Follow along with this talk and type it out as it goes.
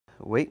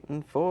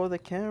Waiting for the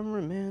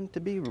cameraman to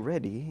be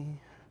ready.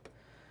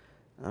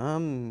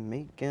 I'm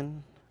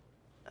making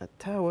a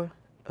tower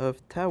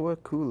of tower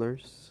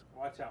coolers.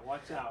 Watch out,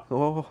 watch out.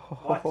 Oh,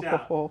 Watch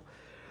out.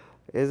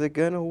 Is it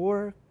gonna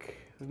work?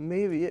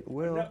 Maybe it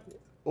will. No.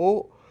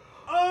 Oh.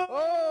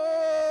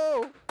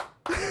 Oh!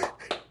 Oh!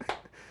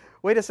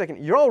 Wait a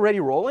second, you're already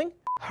rolling?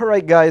 All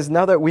right, guys,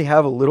 now that we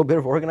have a little bit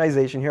of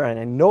organization here and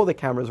I know the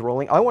camera's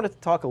rolling, I wanted to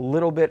talk a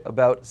little bit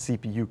about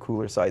CPU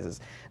cooler sizes.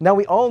 Now,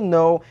 we all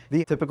know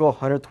the typical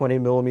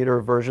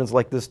 120mm versions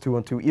like this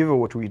 212 EVO,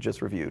 which we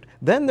just reviewed.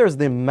 Then there's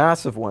the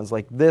massive ones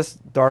like this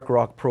Dark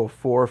Rock Pro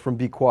 4 from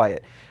Be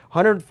Quiet,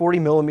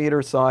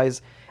 140mm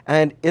size,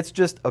 and it's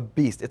just a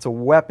beast. It's a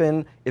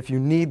weapon if you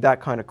need that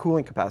kind of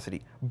cooling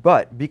capacity.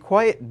 But Be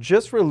Quiet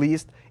just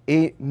released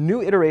a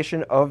new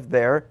iteration of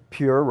their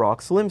Pure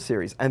Rock Slim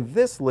series. And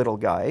this little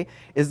guy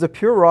is the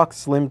Pure Rock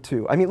Slim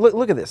 2. I mean,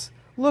 look at this.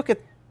 Look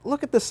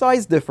at the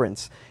size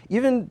difference,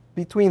 even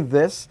between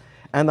this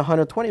and the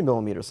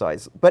 120mm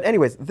size. But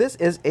anyways, this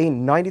is a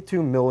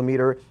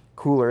 92mm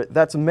cooler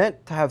that's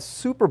meant to have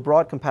super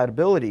broad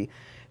compatibility.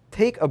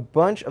 Take a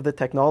bunch of the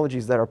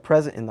technologies that are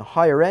present in the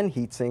higher end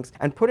heatsinks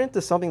and put it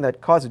into something that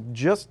costs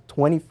just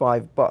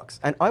 25 bucks.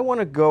 And I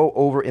want to go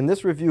over in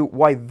this review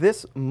why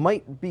this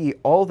might be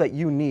all that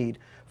you need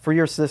for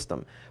your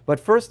system. But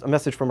first, a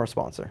message from our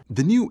sponsor.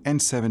 The new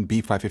N7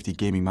 B550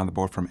 gaming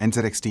motherboard from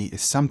NZXT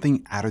is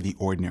something out of the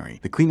ordinary.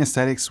 The clean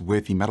aesthetics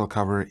with the metal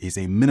cover is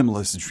a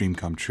minimalist dream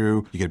come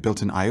true. You get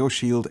built-in I/O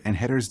shield and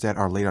headers that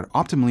are laid out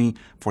optimally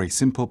for a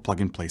simple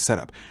plug-and-play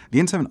setup. The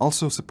N7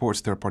 also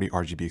supports third-party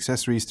RGB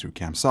accessories through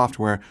CAM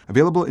software,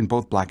 available in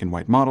both black and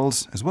white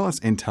models, as well as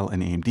Intel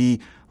and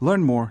AMD.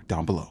 Learn more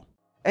down below.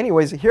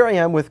 Anyways, here I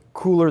am with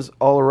coolers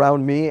all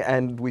around me,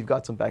 and we've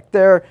got some back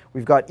there.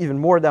 We've got even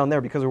more down there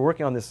because we're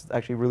working on this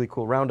actually really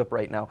cool roundup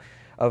right now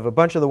of a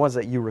bunch of the ones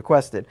that you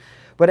requested.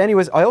 But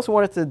anyways, I also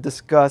wanted to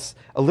discuss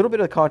a little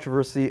bit of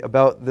controversy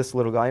about this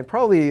little guy, and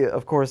probably,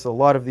 of course, a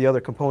lot of the other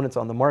components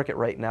on the market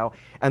right now,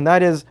 and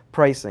that is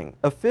pricing.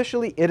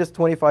 Officially, it is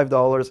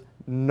 $25,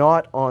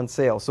 not on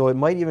sale, so it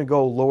might even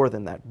go lower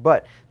than that.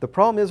 But the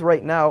problem is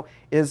right now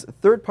is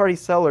third-party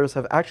sellers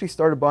have actually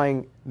started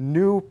buying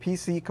new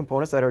PC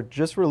components that are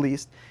just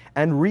released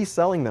and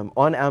reselling them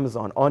on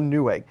Amazon, on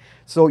Newegg.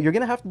 So you're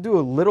gonna have to do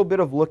a little bit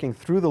of looking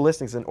through the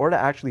listings in order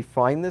to actually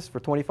find this for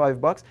 25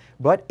 bucks,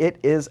 but it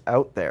is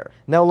out there.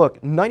 Now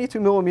look,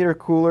 92mm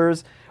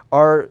coolers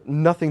are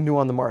nothing new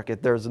on the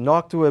market. There's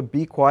Noctua,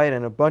 Be Quiet,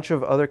 and a bunch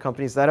of other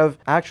companies that have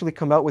actually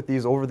come out with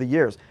these over the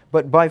years.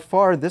 But by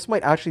far, this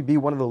might actually be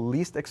one of the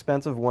least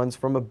expensive ones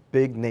from a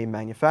big name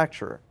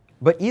manufacturer.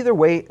 But either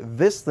way,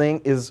 this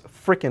thing is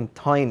freaking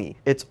tiny.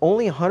 It's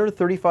only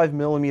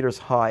 135mm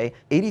high,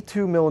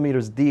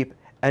 82mm deep,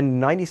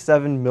 and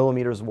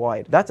 97mm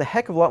wide. That's a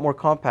heck of a lot more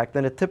compact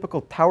than a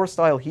typical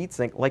tower-style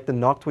heatsink like the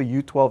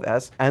Noctua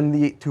U12S and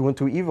the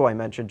 212 EVO I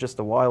mentioned just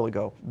a while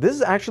ago. This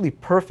is actually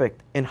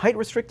perfect in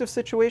height-restrictive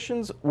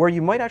situations where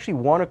you might actually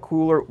want a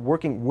cooler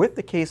working with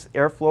the case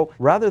airflow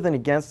rather than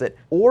against it,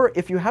 or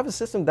if you have a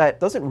system that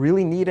doesn't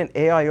really need an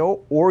AIO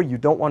or you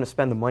don't want to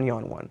spend the money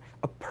on one.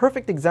 A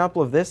perfect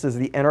example of this is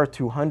the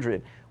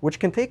NR200, which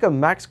can take a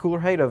max cooler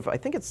height of, I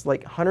think it's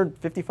like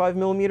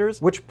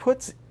 155mm, which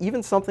puts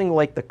even something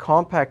like the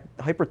compact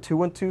Hyper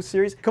 212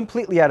 series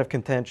completely out of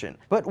contention.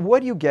 But what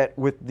do you get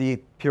with the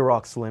Pure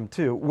Rock Slim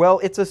 2? Well,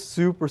 it's a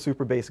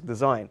super basic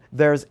design.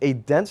 There's a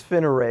dense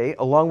fin array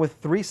along with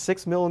 3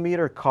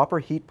 6mm copper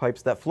heat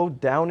pipes that flow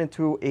down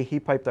into a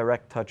heat pipe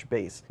direct touch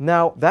base.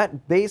 Now,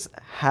 that base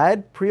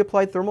had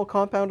pre-applied thermal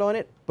compound on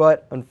it,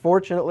 but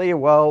unfortunately,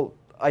 well,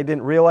 I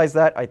didn't realize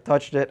that. I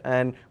touched it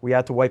and we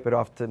had to wipe it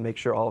off to make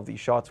sure all of these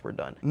shots were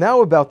done.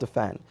 Now about the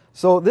fan.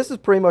 So this is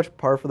pretty much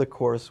par for the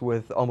course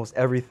with almost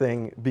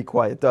everything Be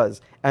Quiet does.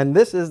 And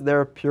this is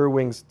their Pure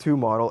Wings 2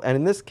 model, and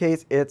in this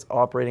case it's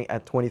operating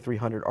at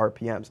 2300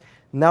 RPMs.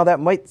 Now that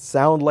might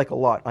sound like a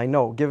lot, I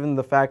know, given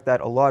the fact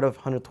that a lot of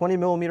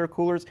 120mm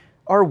coolers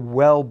are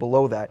well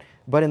below that.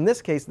 But in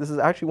this case, this is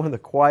actually one of the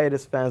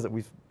quietest fans that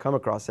we've come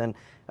across, and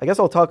I guess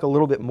I'll talk a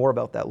little bit more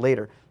about that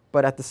later.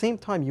 But at the same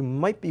time, you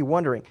might be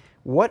wondering,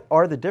 what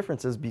are the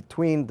differences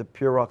between the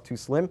Pure Rock 2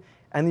 Slim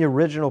and the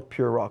original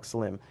Pure Rock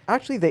Slim?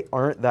 Actually, they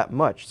aren't that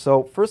much.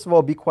 So first of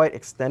all, Be Quiet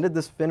extended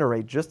this fin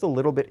array just a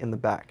little bit in the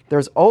back.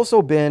 There's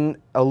also been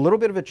a little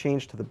bit of a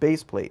change to the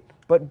base plate,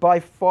 but by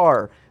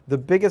far, the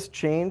biggest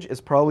change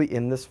is probably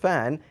in this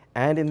fan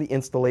and in the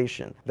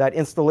installation. That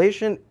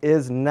installation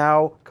is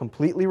now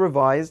completely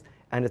revised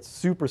and it's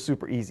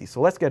super easy.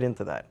 So let's get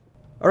into that.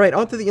 Alright,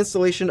 onto the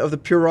installation of the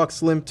Pure Rock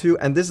Slim 2,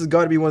 and this has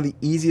got to be one of the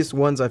easiest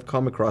ones I've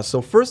come across.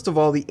 So first of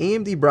all, the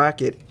AMD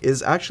bracket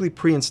is actually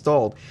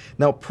pre-installed.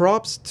 Now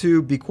props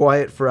to Be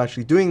Quiet for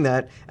actually doing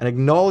that and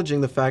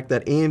acknowledging the fact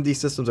that AMD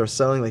systems are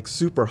selling like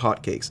super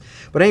hotcakes.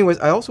 But anyways,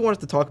 I also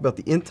wanted to talk about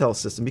the Intel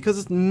system because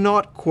it's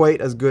not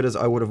quite as good as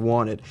I would have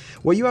wanted.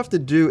 What you have to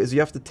do is you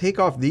have to take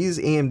off these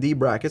AMD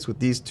brackets with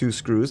these two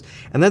screws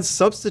and then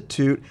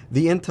substitute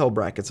the Intel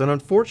brackets. And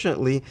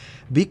unfortunately,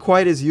 Be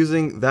Quiet is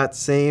using that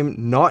same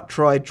not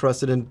tried,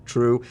 trusted, and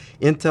true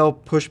Intel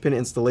pushpin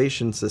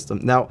installation system.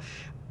 Now,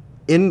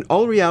 In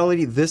all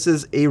reality, this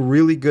is a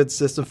really good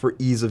system for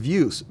ease of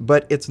use,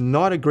 but it's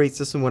not a great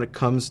system when it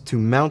comes to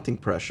mounting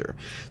pressure.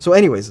 So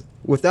anyways,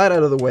 with that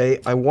out of the way,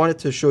 I wanted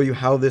to show you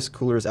how this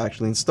cooler is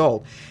actually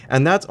installed.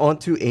 And that's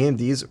onto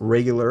AMD's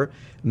regular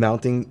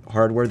mounting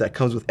hardware that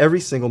comes with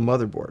every single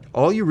motherboard.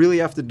 All you really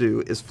have to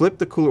do is flip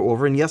the cooler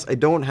over, and yes, I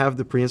don't have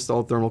the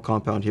pre-installed thermal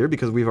compound here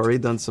because we've already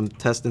done some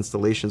test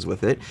installations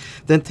with it.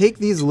 Then take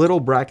these little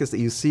brackets that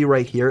you see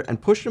right here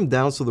and push them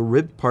down so the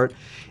ribbed part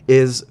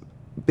is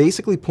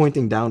basically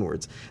pointing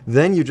downwards.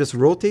 Then you just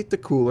rotate the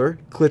cooler,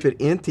 clip it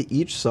into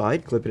each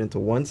side, clip it into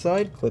one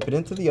side, clip it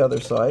into the other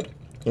side,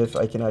 if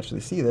I can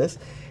actually see this,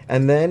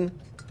 and then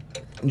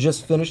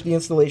just finish the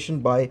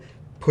installation by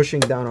pushing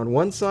down on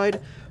one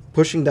side,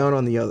 pushing down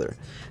on the other.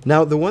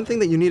 Now, the one thing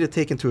that you need to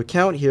take into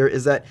account here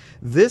is that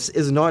this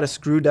is not a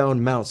screw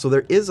down mount, so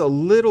there is a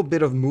little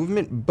bit of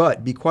movement,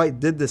 but Be Quiet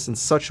did this in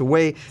such a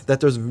way that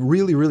there's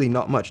really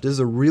not much. This is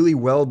a really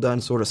well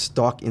done sort of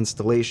stock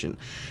installation.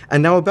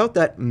 And now about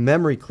that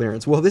memory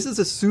clearance, well, this is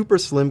a super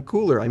slim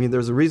cooler. I mean,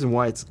 there's a reason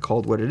why it's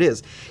called what it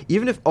is.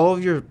 Even if all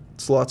of your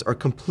slots are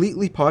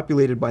completely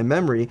populated by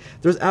memory,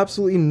 there's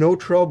absolutely no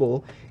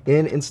trouble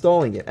in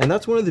installing it. And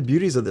that's one of the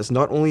beauties of this,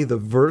 not only the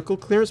vertical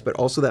clearance, but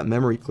also that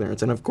memory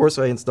clearance. And of course,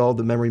 I installed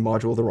the memory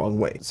module the wrong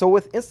way. So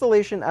with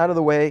installation out of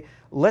the way,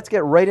 let's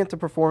get right into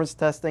performance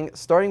testing,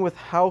 starting with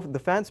how the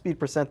fan speed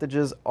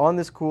percentages on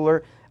this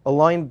cooler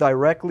align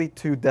directly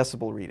to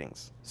decibel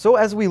readings. So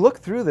as we look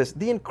through this,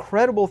 the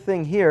incredible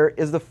thing here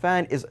is the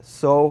fan is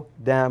so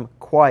damn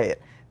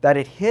quiet that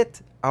it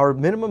hit our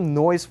minimum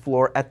noise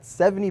floor at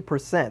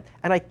 70%,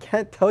 and I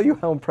can't tell you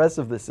how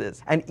impressive this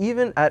is. And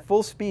even at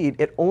full speed,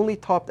 it only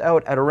topped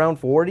out at around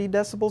 40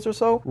 decibels or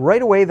so.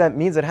 Right away, that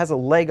means it has a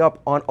leg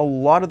up on a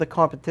lot of the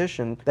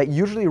competition that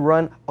usually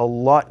run a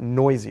lot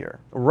noisier.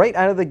 Right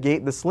out of the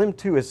gate, the Slim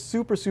 2 is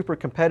super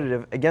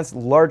competitive against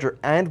larger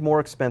and more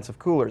expensive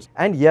coolers.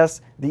 And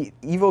yes, the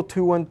Evo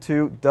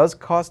 212 does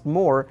cost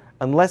more,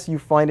 unless you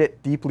find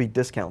it deeply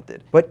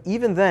discounted. But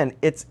even then,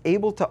 it's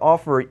able to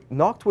offer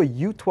Noctua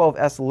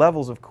U12S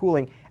levels of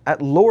cooling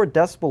at lower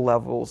decibel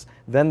levels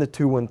than the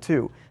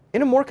 212.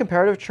 In a more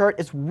comparative chart,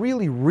 it's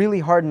really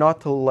hard not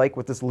to like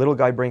what this little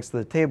guy brings to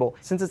the table,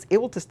 since it's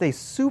able to stay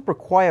super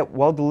quiet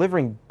while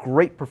delivering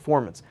great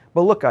performance.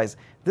 But look guys,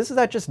 this is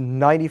at just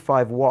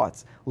 95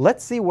 watts.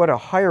 Let's see what a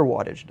higher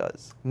wattage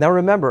does. Now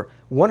remember,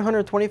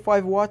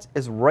 125 watts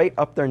is right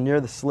up there near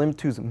the Slim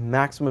 2's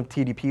maximum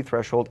TDP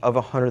threshold of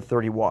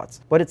 130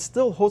 watts. But it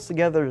still holds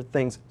together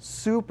things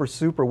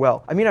super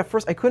well. I mean, at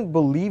first I couldn't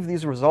believe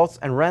these results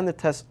and ran the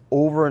tests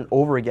over and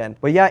over again.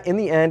 But yeah, in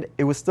the end,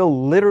 it was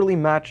still literally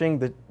matching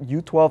the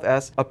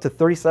U12S up to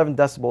 37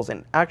 decibels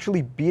and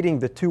actually beating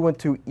the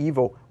 212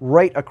 Evo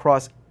right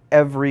across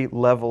every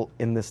level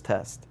in this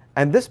test.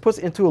 And this puts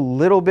into a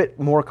little bit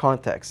more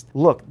context.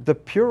 Look, the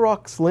Pure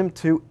Rock Slim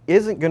 2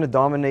 isn't going to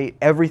dominate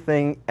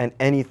everything and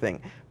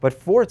anything, but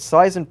for its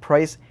size and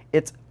price,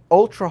 it's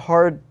ultra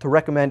hard to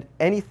recommend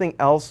anything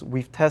else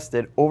we've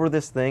tested over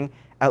this thing,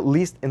 at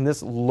least in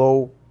this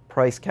low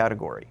price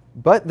category.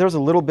 But there's a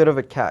little bit of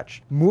a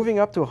catch. Moving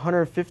up to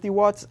 150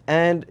 watts,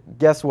 and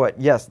guess what?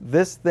 Yes,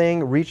 this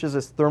thing reaches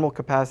its thermal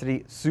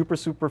capacity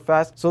super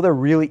fast, so there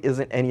really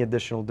isn't any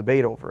additional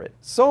debate over it.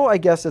 So I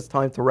guess it's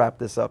time to wrap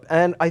this up,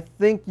 and I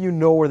think you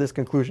know where this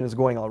conclusion is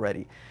going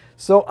already.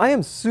 So I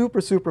am super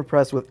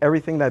impressed with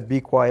everything that Be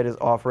Quiet is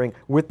offering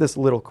with this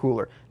little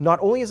cooler. Not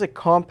only is it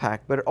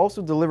compact, but it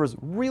also delivers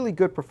really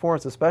good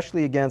performance,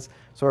 especially against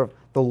sort of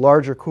the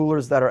larger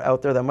coolers that are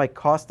out there that might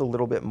cost a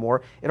little bit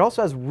more. It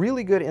also has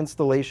really good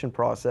installation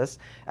process,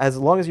 as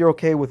long as you're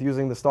okay with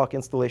using the stock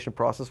installation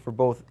process for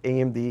both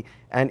AMD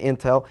and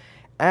Intel,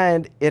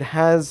 and it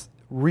has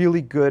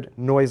really good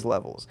noise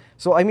levels.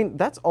 So I mean,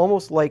 that's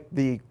almost like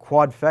the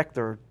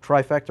quadfecta,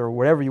 trifecta, or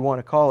whatever you want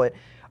to call it,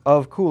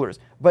 of coolers.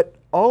 But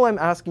all I'm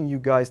asking you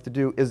guys to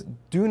do is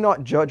do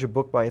not judge a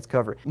book by its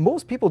cover.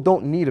 Most people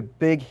don't need a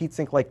big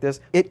heatsink like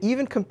this. It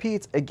even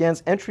competes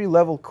against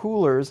entry-level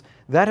coolers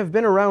that have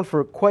been around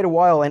for quite a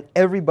while and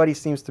everybody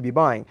seems to be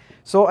buying.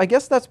 So I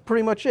guess that's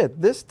pretty much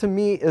it. This to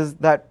me is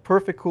that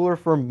perfect cooler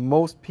for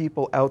most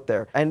people out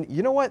there. And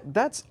you know what?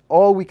 That's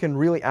all we can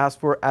really ask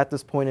for at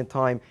this point in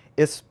time,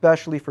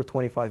 especially for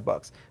 25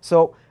 bucks.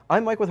 So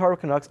I'm Mike with Hardware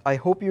Canucks. I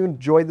hope you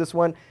enjoyed this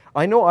one.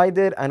 I know I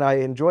did, and I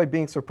enjoy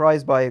being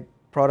surprised by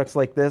products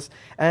like this,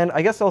 and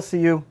I guess I'll see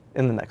you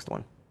in the next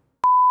one.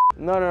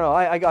 No,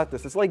 I got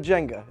this. It's like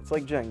Jenga. It's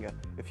like Jenga.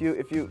 If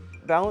you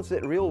balance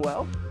it real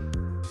well.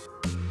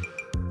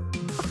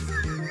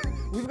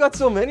 We've got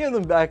so many of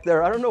them back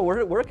there. I don't know,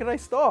 where can I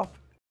stop?